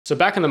So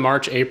back in the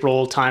March,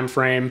 April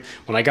timeframe,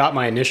 when I got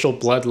my initial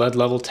blood lead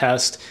level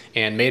test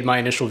and made my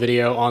initial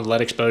video on lead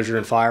exposure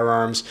in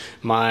firearms,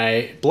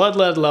 my blood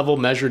lead level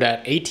measured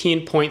at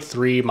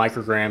 18.3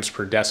 micrograms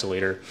per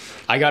deciliter.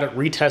 I got it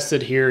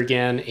retested here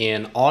again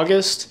in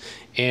August,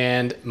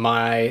 and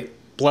my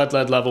blood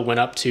lead level went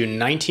up to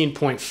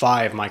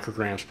 19.5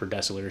 micrograms per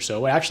deciliter.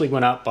 So it actually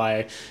went up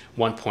by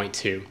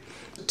 1.2.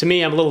 To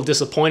me, I'm a little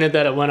disappointed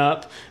that it went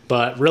up,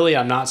 but really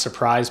I'm not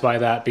surprised by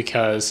that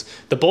because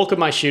the bulk of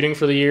my shooting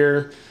for the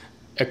year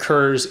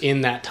occurs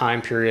in that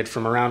time period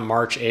from around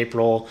March,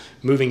 April,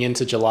 moving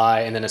into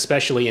July, and then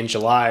especially in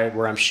July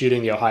where I'm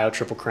shooting the Ohio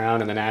Triple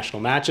Crown and the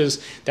national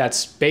matches.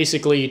 That's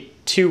basically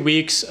 2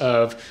 weeks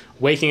of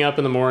waking up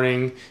in the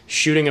morning,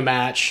 shooting a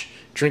match,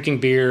 drinking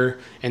beer,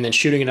 and then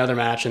shooting another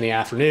match in the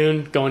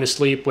afternoon, going to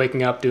sleep,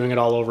 waking up, doing it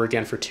all over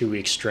again for 2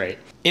 weeks straight.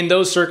 In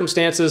those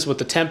circumstances, with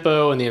the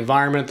tempo and the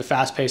environment, the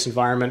fast-paced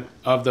environment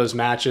of those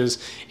matches,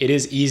 it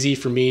is easy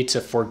for me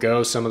to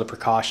forego some of the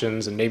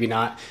precautions and maybe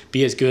not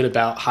be as good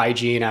about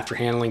hygiene after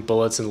handling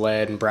bullets and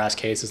lead and brass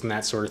cases and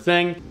that sort of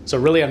thing. So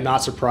really, I'm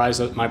not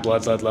surprised that my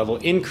blood lead level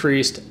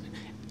increased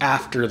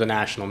after the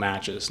national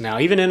matches. Now,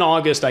 even in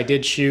August, I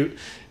did shoot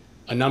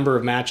a number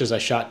of matches. I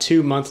shot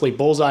 2 monthly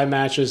bullseye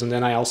matches, and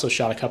then I also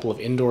shot a couple of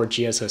indoor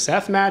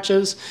GSSF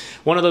matches.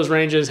 One of those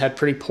ranges had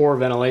pretty poor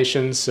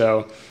ventilation,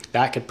 so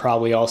that could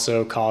probably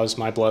also cause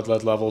my blood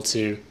lead level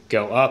to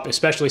go up,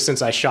 especially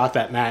since I shot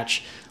that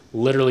match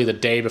literally the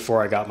day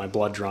before I got my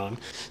blood drawn.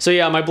 So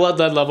yeah, my blood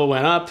lead level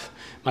went up.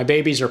 My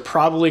babies are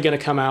probably going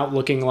to come out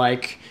looking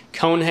like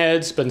cone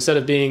heads, but instead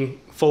of being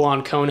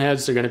full-on cone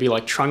heads, they're going to be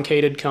like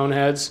truncated cone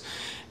heads.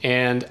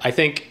 And I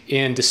think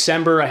in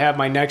December, I have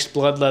my next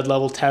blood lead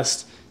level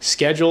test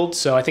scheduled.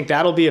 So I think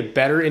that'll be a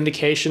better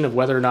indication of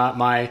whether or not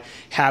my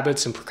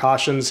habits and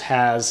precautions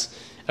has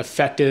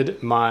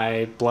affected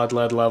my blood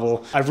lead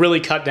level. I've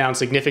really cut down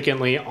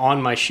significantly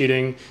on my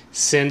shooting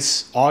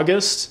since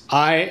August.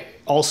 I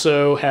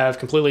also have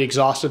completely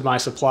exhausted my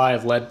supply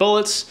of lead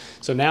bullets.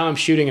 So now I'm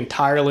shooting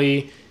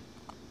entirely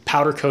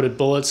powder-coated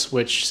bullets,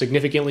 which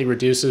significantly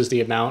reduces the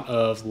amount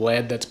of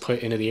lead that's put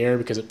into the air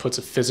because it puts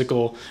a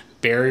physical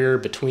barrier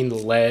between the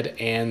lead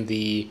and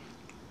the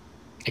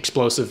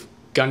explosive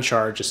gun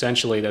charge,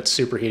 essentially, that's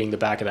superheating the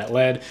back of that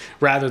lead,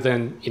 rather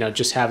than, you know,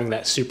 just having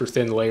that super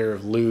thin layer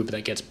of lube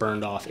that gets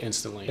burned off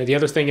instantly. And the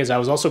other thing is I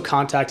was also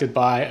contacted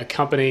by a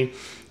company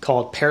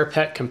called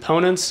Parapet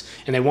Components,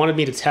 and they wanted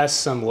me to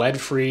test some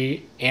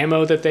lead-free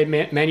ammo that they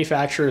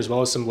manufacture, as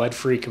well as some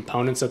lead-free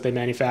components that they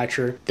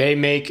manufacture. They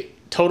make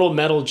total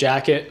metal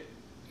jacket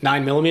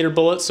 9mm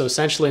bullets. So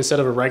essentially, instead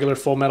of a regular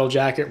full metal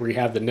jacket where you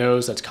have the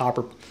nose that's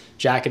copper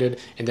jacketed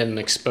and then an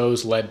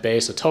exposed lead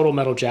base, a total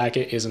metal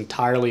jacket is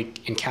entirely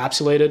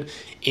encapsulated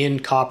in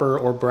copper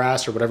or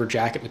brass or whatever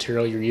jacket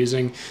material you're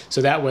using.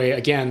 So that way,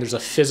 again, there's a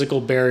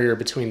physical barrier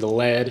between the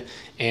lead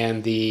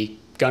and the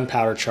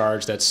gunpowder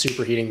charge that's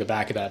superheating the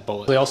back of that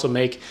bullet. They also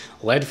make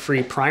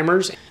lead-free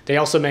primers. They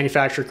also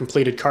manufacture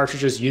completed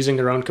cartridges using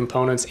their own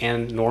components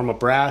and normal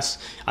brass.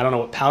 I don't know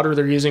what powder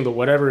they're using, but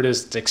whatever it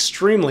is, it's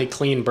extremely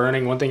clean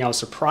burning. One thing I was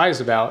surprised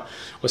about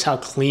was how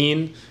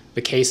clean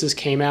the cases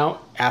came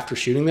out after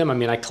shooting them. I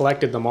mean, I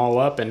collected them all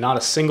up and not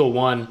a single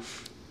one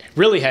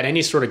really had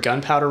any sort of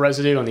gunpowder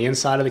residue on the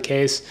inside of the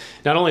case.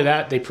 Not only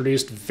that, they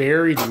produced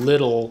very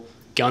little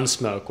gun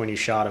smoke when you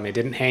shot them. It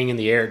didn't hang in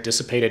the air. It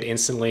dissipated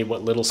instantly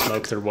what little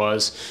smoke there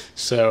was.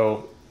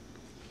 So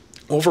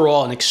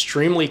overall, an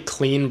extremely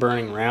clean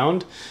burning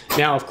round.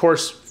 Now, of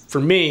course,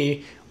 for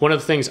me, one of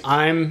the things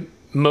I'm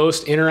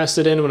most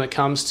interested in when it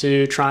comes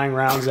to trying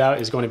rounds out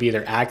is going to be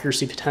their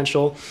accuracy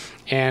potential.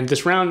 And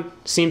this round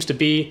seems to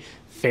be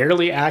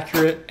fairly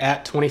accurate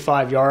at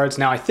 25 yards.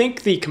 Now, I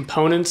think the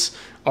components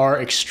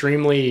are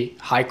extremely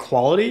high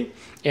quality,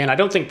 and I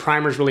don't think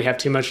primers really have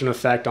too much of an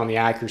effect on the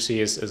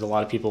accuracy as a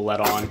lot of people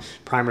let on.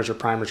 Primers are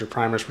primers are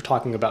primers. We're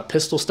talking about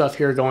pistol stuff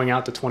here going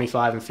out to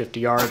 25 and 50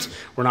 yards.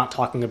 We're not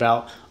talking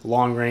about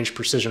long-range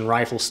precision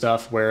rifle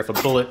stuff where if a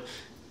bullet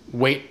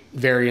weight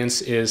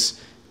variance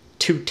is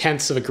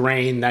 0.2 of a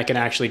grain, that can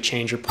actually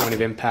change your point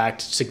of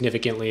impact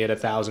significantly at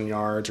 1,000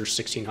 yards or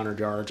 1,600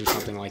 yards or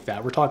something like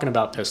that. We're talking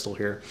about pistol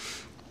here.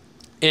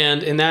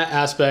 And in that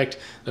aspect,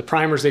 the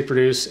primers they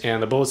produce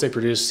and the bullets they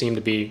produce seem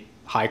to be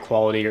high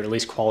quality, or at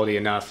least quality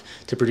enough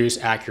to produce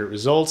accurate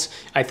results.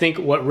 I think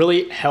what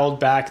really held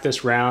back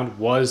this round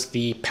was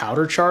the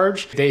powder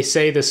charge. They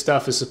say this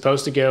stuff is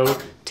supposed to go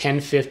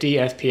 1050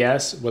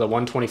 FPS with a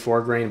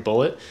 124 grain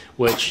bullet,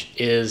 which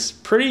is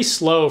pretty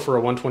slow for a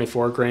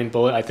 124 grain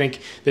bullet. I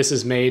think this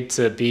is made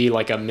to be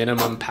like a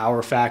minimum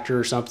power factor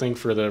or something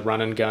for the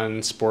run and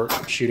gun sport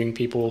shooting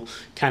people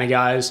kind of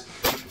guys.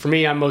 For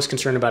me, I'm most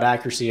concerned about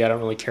accuracy. I don't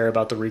really care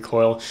about the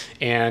recoil.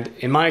 And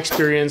in my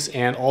experience,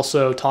 and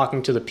also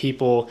talking to the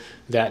people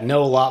that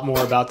know a lot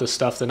more about this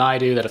stuff than I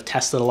do, that have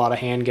tested a lot of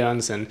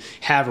handguns and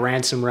have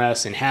ransom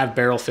rests and have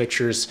barrel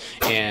fixtures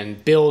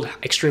and build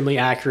extremely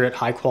accurate,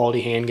 high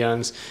quality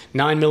handguns,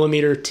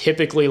 9mm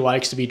typically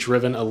likes to be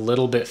driven a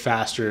little bit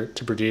faster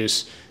to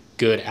produce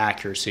good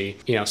accuracy.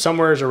 You know,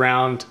 somewhere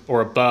around or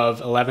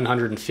above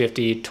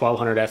 1150,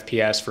 1200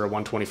 FPS for a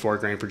 124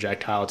 grain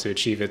projectile to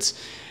achieve its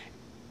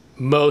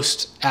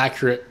most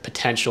accurate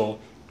potential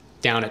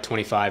down at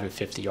 25 and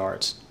 50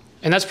 yards.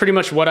 And that's pretty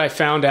much what I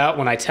found out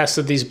when I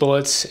tested these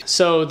bullets.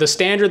 So the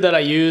standard that I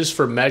use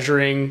for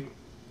measuring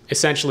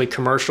essentially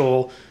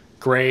commercial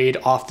grade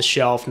off the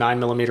shelf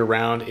 9mm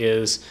round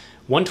is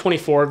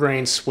 124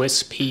 grain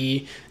Swiss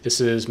P.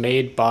 This is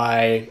made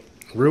by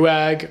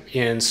Ruag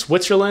in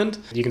Switzerland.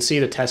 You can see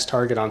the test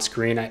target on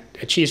screen. It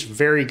achieves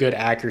very good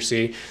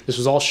accuracy. This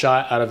was all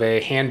shot out of a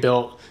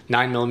hand-built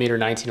 9mm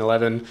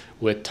 1911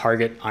 with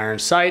target iron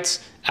sights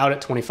out at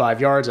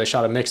 25 yards. I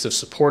shot a mix of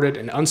supported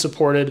and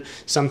unsupported,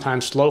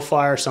 sometimes slow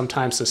fire,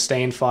 sometimes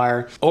sustained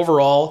fire.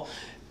 Overall,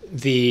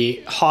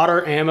 the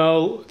hotter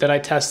ammo that I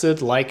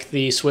tested, like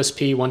the Swiss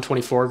P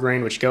 124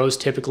 grain, which goes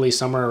typically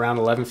somewhere around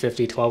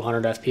 1150,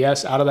 1200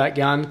 FPS out of that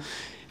gun,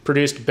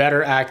 produced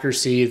better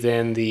accuracy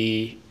than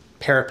the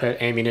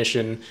parapet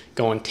ammunition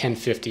going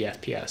 1050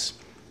 FPS.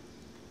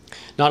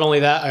 Not only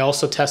that, I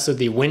also tested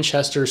the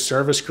Winchester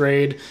service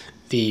grade,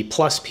 the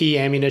Plus P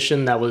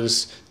ammunition that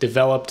was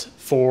developed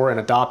for and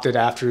adopted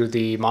after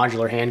the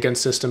modular handgun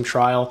system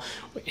trial.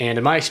 And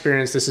in my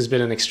experience, this has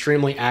been an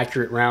extremely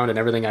accurate round in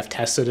everything I've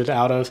tested it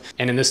out of.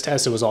 And in this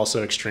test, it was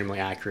also extremely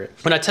accurate.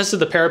 When I tested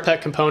the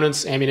parapet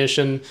components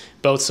ammunition,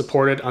 both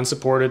supported,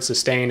 unsupported,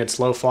 sustained, and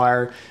slow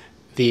fire,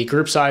 the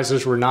group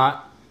sizes were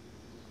not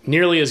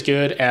nearly as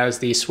good as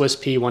the Swiss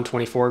P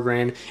 124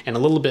 grain and a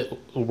little bit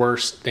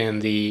worse than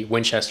the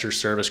Winchester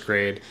service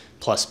grade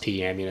Plus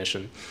P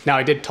ammunition. Now,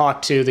 I did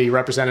talk to the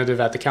representative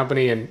at the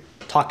company and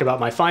talked about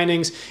my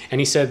findings, and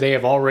he said they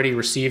have already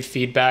received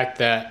feedback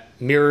that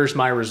mirrors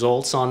my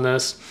results on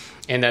this,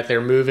 and that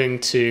they're moving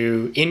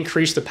to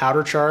increase the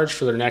powder charge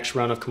for their next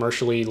run of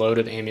commercially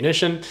loaded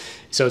ammunition.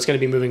 So it's going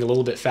to be moving a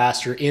little bit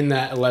faster in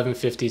that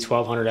 1150,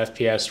 1200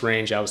 FPS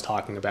range I was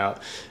talking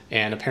about.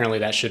 And apparently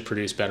that should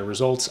produce better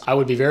results. I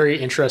would be very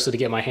interested to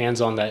get my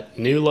hands on that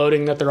new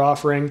loading that they're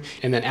offering,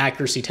 and then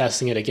accuracy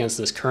testing it against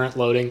this current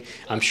loading.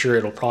 I'm sure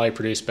it'll probably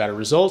produce better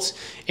results.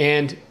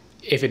 And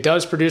if it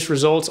does produce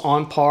results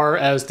on par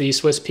as the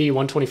Swiss P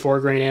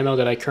 124 grain ammo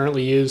that I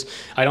currently use,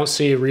 I don't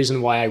see a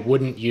reason why I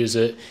wouldn't use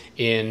it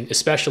in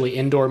especially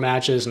indoor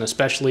matches and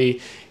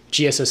especially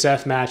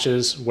GSSF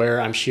matches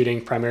where I'm shooting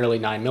primarily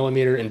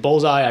 9mm. In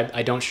bullseye,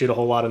 I don't shoot a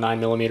whole lot of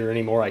 9mm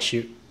anymore. I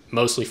shoot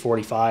mostly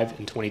 45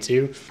 and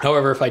 22.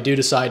 However, if I do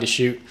decide to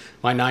shoot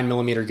my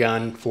 9mm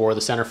gun for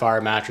the center fire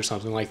match or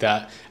something like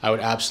that, I would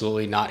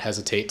absolutely not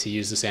hesitate to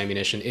use this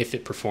ammunition if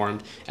it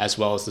performed as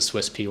well as the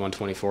Swiss P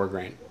 124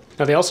 grain.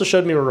 Now, they also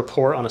showed me a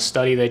report on a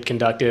study they'd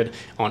conducted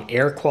on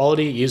air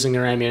quality using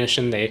their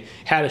ammunition. They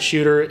had a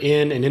shooter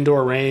in an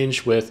indoor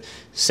range with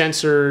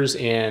sensors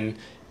and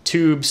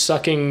tubes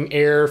sucking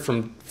air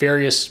from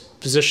various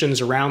positions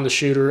around the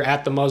shooter,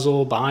 at the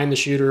muzzle, behind the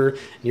shooter,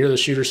 near the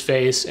shooter's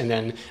face, and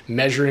then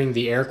measuring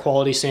the air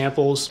quality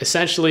samples.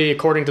 Essentially,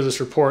 according to this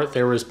report,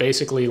 there was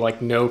basically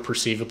like no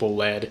perceivable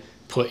lead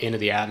put into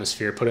the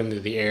atmosphere, put into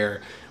the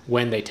air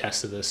when they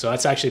tested this. So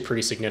that's actually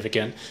pretty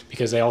significant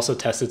because they also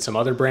tested some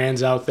other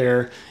brands out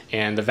there,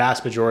 and the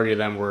vast majority of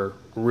them were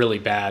really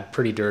bad,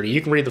 pretty dirty. You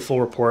can read the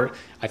full report.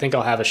 I think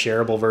I'll have a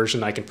shareable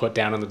version I can put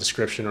down in the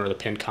description or the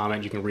pinned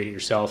comment. You can read it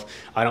yourself.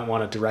 I don't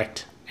want to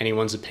direct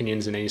anyone's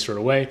opinions in any sort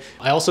of way.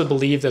 I also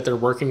believe that they're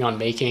working on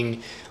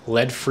making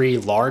lead-free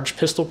large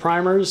pistol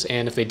primers,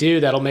 and if they do,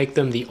 that'll make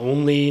them the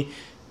only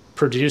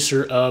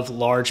producer of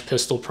large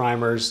pistol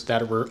primers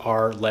that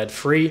are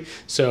lead-free.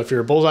 So if you're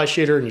a bullseye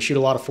shooter and you shoot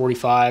a lot of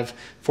 45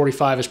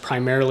 is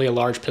primarily a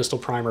large pistol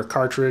primer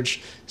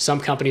cartridge. Some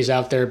companies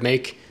out there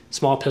make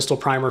small pistol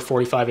primer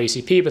 45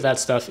 ACP, but that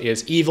stuff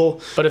is evil.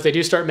 But if they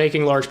do start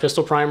making large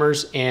pistol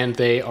primers and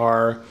they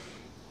are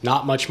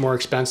not much more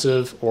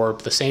expensive or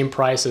the same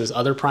price as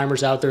other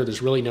primers out there,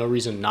 there's really no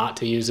reason not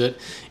to use it.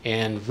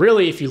 And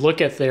really, if you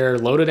look at their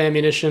loaded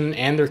ammunition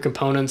and their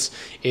components,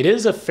 it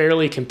is a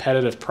fairly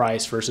competitive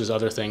price versus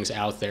other things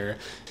out there.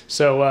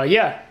 So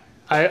yeah,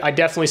 I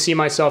definitely see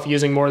myself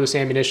using more of this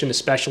ammunition,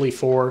 especially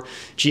for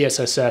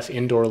GSSF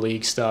indoor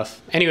league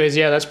stuff. Anyways,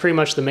 yeah, that's pretty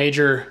much the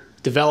major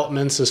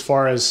developments as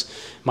far as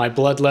my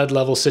blood lead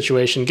level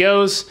situation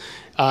goes.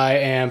 I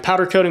am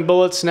powder coating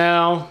bullets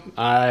now.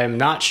 I'm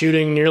not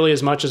shooting nearly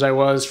as much as I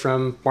was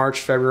from March,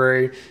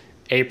 February,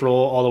 April,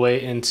 all the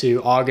way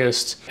into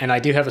August. And I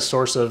do have a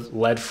source of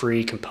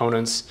lead-free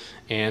components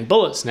and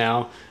bullets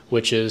now,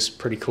 which is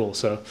pretty cool.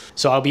 So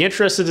I'll be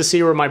interested to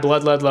see where my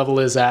blood lead level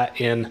is at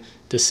in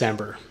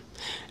December.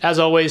 As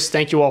always,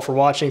 thank you all for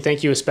watching.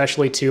 Thank you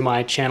especially to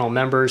my channel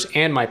members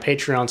and my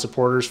Patreon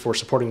supporters for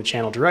supporting the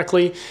channel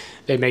directly.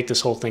 They make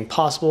this whole thing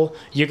possible.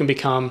 You can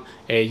become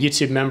a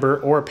YouTube member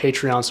or a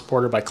Patreon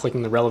supporter by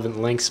clicking the relevant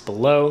links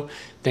below.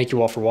 Thank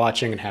you all for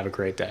watching and have a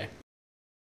great day.